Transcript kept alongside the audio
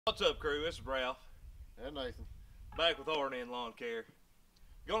What's up, crew? This is Ralph and Nathan, back with R&N Lawn Care.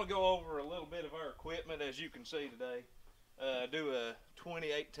 Gonna go over a little bit of our equipment, as you can see today. Do a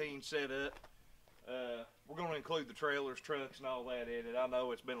 2018 setup. We're gonna include the trailers, trucks, and all that in it. I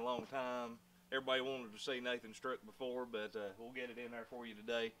know it's been a long time. Everybody wanted to see Nathan's truck before, but we'll get it in there for you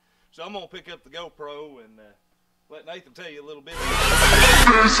today. So I'm gonna pick up the GoPro and let Nathan tell you a little bit about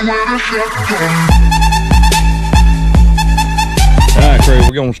it. Alright, crew,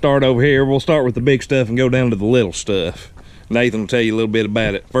 we're going to start over here. We'll start with the big stuff and go down to the little stuff. Nathan will tell you a little bit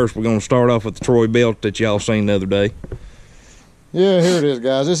about it. First, we're going to start off with the Troy belt that y'all seen the other day. Yeah, here it is,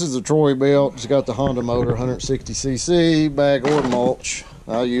 guys. This is the Troy belt. It's got the Honda motor, 160cc, bag or mulch.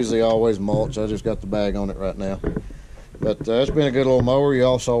 I usually always mulch. I just got the bag on it right now. But it's been a good little mower. You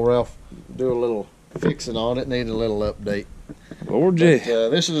also saw Ralph do a little fixing on it. Needed a little update. Gorgeous.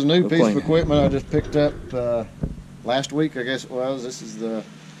 This is a new piece of equipment I just picked up last week, I guess it was. This is the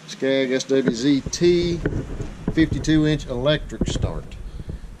Scag SWZ-T 52-inch electric start.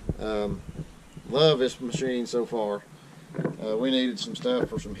 Love this machine so far. We needed some stuff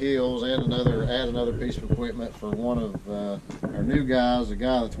for some hills and add another piece of equipment for one of our new guys, a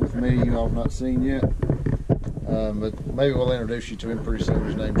guy that's with me you all have not seen yet. But maybe we'll introduce you to him pretty soon.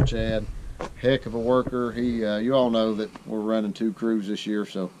 His name's Chad. Heck of a worker. You all know that we're running 2 crews this year,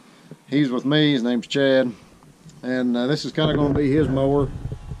 so he's with me. His name's Chad. And this is kind of going to be his mower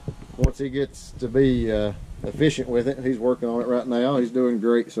once he gets to be efficient with it. He's working on it right now. He's doing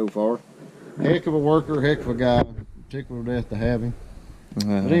great so far. Heck of a worker, heck of a guy. Particular death to have him. But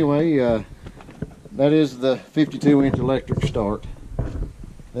anyway, that is the 52-inch electric start.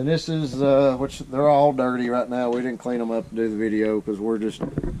 And this is, which they're all dirty right now. We didn't clean them up to do the video because we're just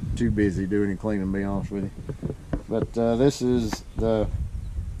too busy doing and cleaning, to be honest with you. But this is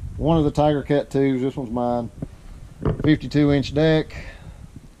one of the Tiger Cat 2s. This one's mine. 52-inch deck.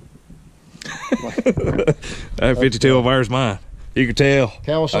 That 52 of ours mine. You can tell.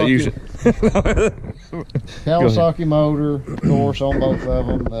 Kawasaki. I use it. Kawasaki motor, of course, on both of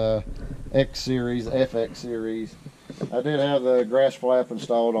them. The X series, FX series. I did have the grass flap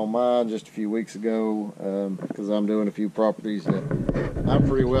installed on mine just a few weeks ago because I'm doing a few properties that I'm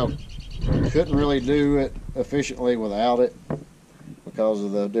pretty well couldn't really do it efficiently without it because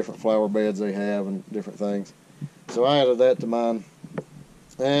of the different flower beds they have and different things. So I added that to mine.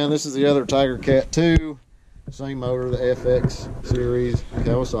 And this is the other Tiger Cat 2, same motor, the FX series,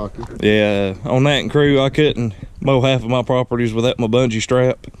 Kawasaki. Yeah, on that and crew, I couldn't mow half of my properties without my bungee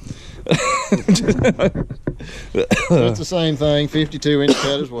strap. It's the same thing, 52-inch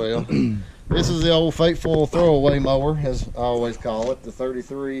cut as well. This is the old faithful throwaway mower, as I always call it, the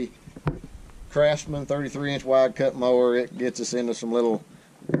 33 Craftsman 33-inch wide cut mower. It gets us into some little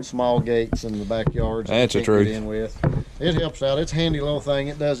small gates in the backyards. That's a truth. In with. It helps out. It's a handy little thing.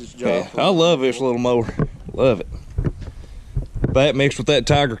 It does its job. Yeah, I love this little mower. Love it. That mixed with that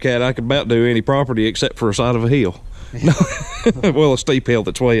Tiger Cat, I could about do any property except for a side of a hill. Well, a steep hill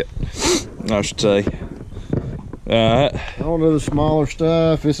that's wet, I should say. Alright. On to the smaller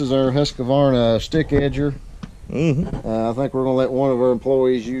stuff. This is our Husqvarna stick edger. I think we're going to let one of our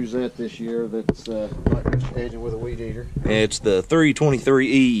employees use that this year. That's edging with a weed eater. It's the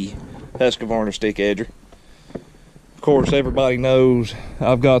 323E Husqvarna stick edger. Of course, everybody knows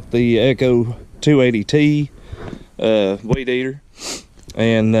I've got the Echo 280T weed eater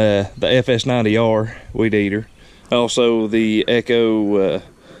and the FS90R weed eater. Also the Echo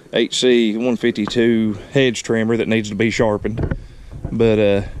HC 152 hedge trimmer that needs to be sharpened. But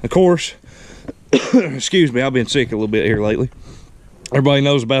of course, excuse me, I've been sick a little bit here lately. Everybody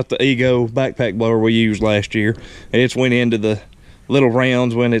knows about the Ego backpack blower we used last year. It's went into the little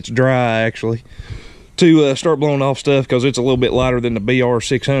rounds when it's dry, actually, to start blowing off stuff because it's a little bit lighter than the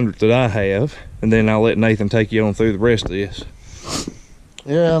BR600 that I have. And then I'll let Nathan take you on through the rest of this.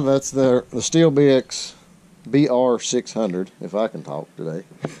 Yeah, that's the Steel BX BR600, if I can talk today.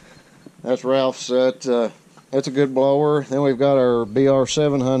 That's Ralph's. It's a good blower. Then we've got our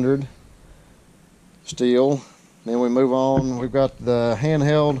BR700 steel. Then we move on. We've got the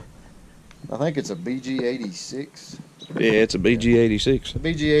handheld. I think it's a BG86. Yeah, it's a BG86.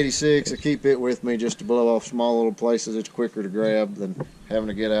 The BG86. I keep it with me just to blow off small little places. It's quicker to grab than having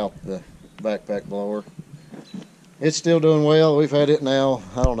to get out the backpack blower. It's still doing well. We've had it now,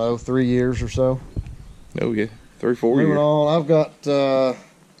 I don't know, 3 years or so. Oh yeah, 3 or 4 years. Moving on, I've got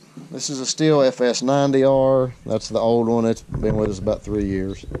this is a Steel FS90R. That's the old one. It's been with us about 3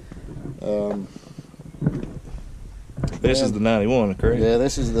 years. This is the 91, correct? Yeah,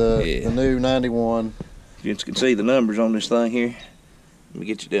 this is the new 91. You can see the numbers on this thing here. Let me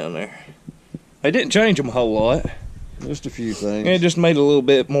get you down there. They didn't change them a whole lot. Just a few things. And it just made it a little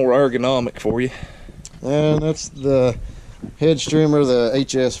bit more ergonomic for you. And that's the hedge trimmer, the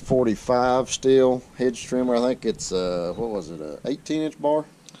HS45 steel hedge trimmer. I think it's what was it, a 18-inch bar?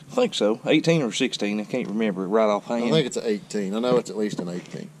 I think so. 18 or 16. I can't remember it right offhand. I think it's an 18. I know it's at least an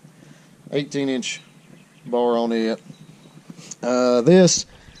 18. 18-inch bar on it. This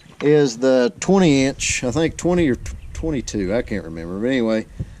is the 20-inch, I think 20 or 22, I can't remember. But anyway,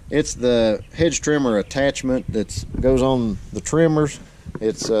 it's the hedge trimmer attachment that goes on the trimmers.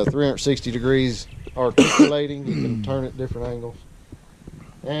 It's 360 degrees articulating. You can turn it different angles.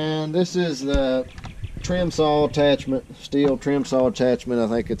 And this is the trim saw attachment, steel trim saw attachment. I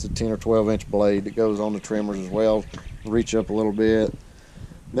think it's a 10 or 12-inch blade that goes on the trimmers as well. Reach up a little bit.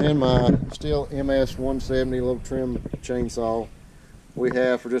 Then my steel MS 170 little trim chainsaw we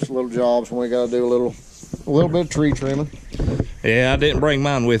have for just little jobs when we got to do a little bit of tree trimming. Yeah, I didn't bring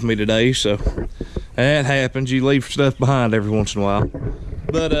mine with me today, so that happens. You leave stuff behind every once in a while.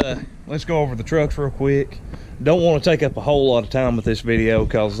 But let's go over the trucks real quick. Don't want to take up a whole lot of time with this video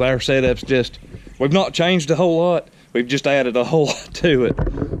because our setup's just, we've not changed a whole lot. We've just added a whole lot to it.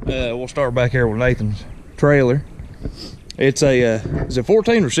 We'll start back here with Nathan's trailer. It's a, is it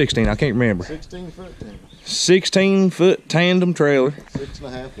 14 or 16? I can't remember. 16-foot tandem. 16-foot tandem trailer.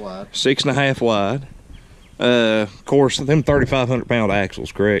 6.5 wide. 6.5 wide. Of course, them 3,500-pound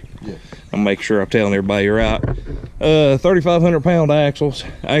axles, correct? Yeah. I'll make sure I'm telling everybody you're right. 3,500-pound axles.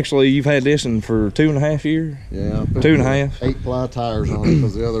 Actually, you've had this in for 2.5 years? Yeah. 2.5. 8-ply tires on it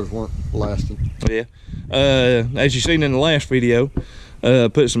because the others weren't lasting. Yeah. As you seen in the last video,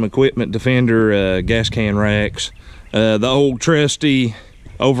 put some equipment defender gas can racks. The old trusty,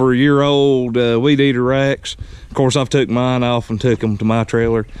 over a year old weed eater racks. Of course, I've took mine off and took them to my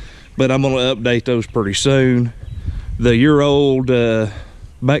trailer, but I'm going to update those pretty soon. The year-old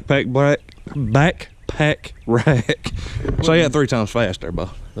backpack rack. Say that 3 times fast there,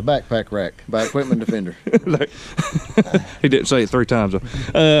 Bob. The backpack rack by Equipment Defender. He didn't say it 3 times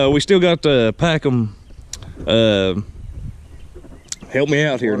though. We still got the Packham, help me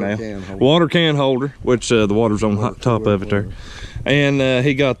out here now. Water can holder, which the water's on top of it there. And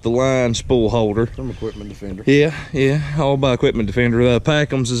he got the line spool holder. From Equipment Defender. Yeah, all by Equipment Defender.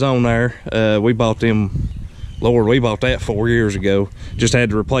 Packham's is on there. We bought them, Lord, we bought that 4 years ago. Just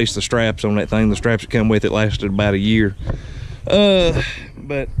had to replace the straps on that thing. The straps that come with it lasted about a year.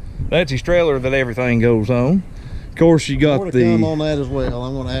 But that's his trailer that everything goes on. Of course, you got more to come on that as well.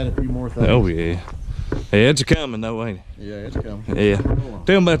 I'm going to add a few more things. Oh yeah. Yeah, it's a coming though, ain't it? Yeah, it's coming. Yeah. Tell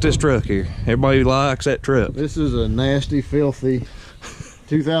them about this truck here. Everybody likes that truck. This is a nasty, filthy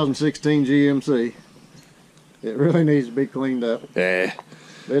 2016 GMC. It really needs to be cleaned up. Yeah.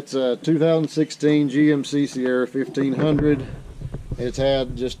 It's a 2016 GMC Sierra 1500. It's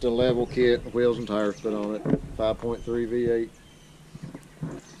had just a level kit, wheels and tires put on it. 5.3 V8.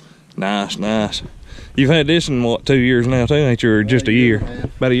 Nice, nice. You've had this in what, 2 years now too, ain't you? Or just a year?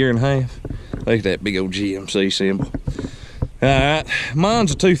 About a year and a half. Look at that big old GMC symbol. Alright,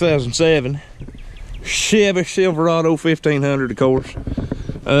 mine's a 2007 Chevy Silverado 1500, of course.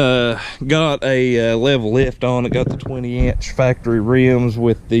 Got a level lift on it, got the 20-inch factory rims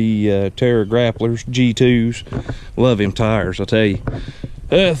with the Terra Grapplers G2s. Love them tires, I tell you.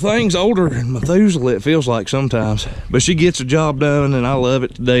 Thing's older than Methuselah, it feels like sometimes, but she gets the job done and I love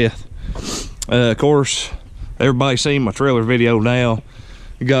it to death. Of course, everybody's seen my trailer video now.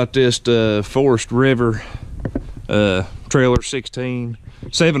 Got this Forest River trailer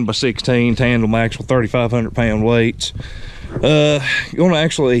 7x16 tandem axle, 3,500-pound weights. Gonna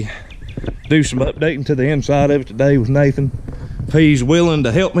actually do some updating to the inside of it today with Nathan, if he's willing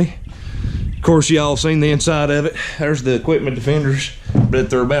to help me. Of course, y'all seen the inside of it. There's the Equipment Defenders,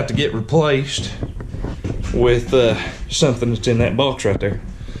 but they're about to get replaced with something that's in that box right there.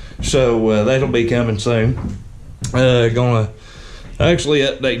 So that'll be coming soon. Gonna actually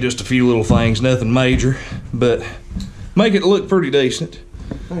update just a few little things, nothing major, but make it look pretty decent.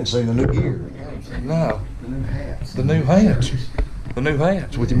 I ain't seen the new gear. No. The new hats. The new hats. The new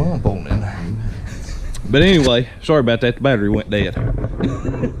hats with your mom pulling in there. But anyway, sorry about that, the battery went dead.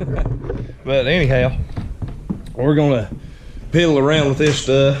 But anyhow, we're gonna piddle around with this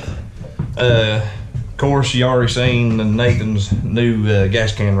stuff. Of course, you already seen Nathan's new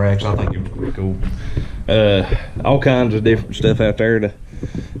gas can racks. I think it was pretty cool. All kinds of different stuff out there to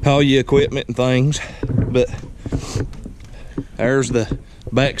haul your equipment and things. But there's the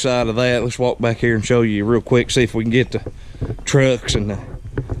back side of that. Let's walk back here and show you real quick, see if we can get the trucks and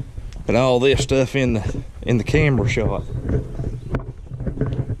all this stuff in the camera shot.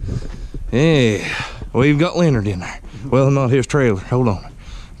 Yeah, we've got Leonard in there. Well, not his trailer. Hold on.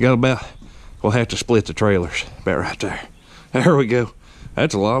 Got about we'll have to split the trailers about right there. There we go.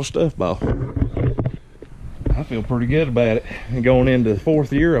 That's a lot of stuff, boss. I feel pretty good about it. And going into the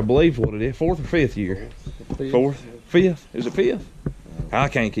 4th year, I believe what it is. 4th or 5th year? 4th? 5th? Is it 5th? I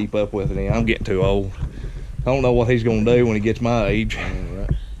can't keep up with it. I'm getting too old. I don't know what he's gonna do when he gets my age. Right.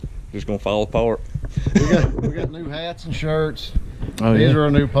 Just gonna fall apart. We got new hats and shirts. Oh, These yeah. are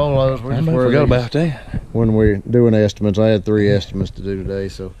our new polos. We I just forgot about that. when we're doing estimates. I had 3 estimates to do today,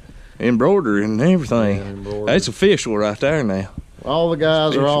 so Embroidery and everything. yeah, embroidery. That's official right there now. All the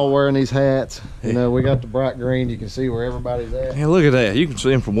guys are all wearing these hats. You know, we got the bright green. You can see where everybody's at. Yeah, look at that. You can see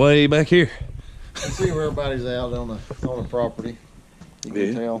them from way back here. You can see where everybody's out on the property. You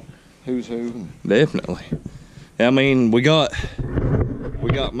can tell who's who. Definitely. I mean, we got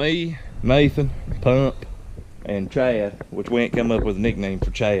me, Nathan, Pump, and Chad, which we ain't come up with a nickname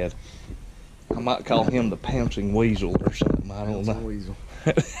for Chad. I might call him the Pouncing Weasel or something. I don't know. Weasel.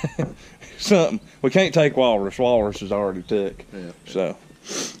 Something. We can't take Walrus. Walrus is already took. Yeah. So,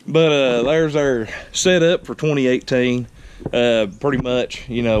 but there's our setup for 2018. Pretty much,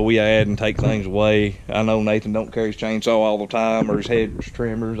 you know, we add and take things away. I know Nathan don't carry his chainsaw all the time or his hedge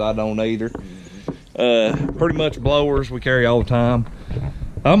trimmers. I don't either. Pretty much blowers we carry all the time.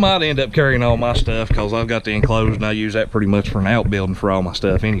 I might end up carrying all my stuff because I've got the enclosed and I use that pretty much for an outbuilding for all my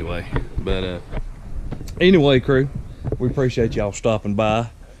stuff anyway. But anyway, crew, we appreciate y'all stopping by.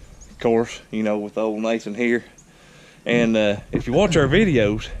 Of course, you know, with old Nathan here. And if you watch our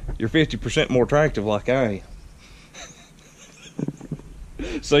videos, you're 50% more attractive like I am.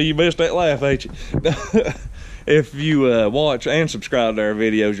 So you missed that laugh, ain't you? If you watch and subscribe to our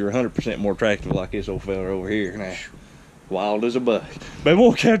videos, you're 100% more attractive like this old fella over here. Now, wild as a buck. But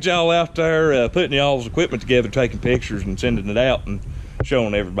we'll catch y'all out there putting y'all's equipment together, taking pictures and sending it out and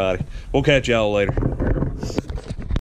showing everybody. We'll catch y'all later.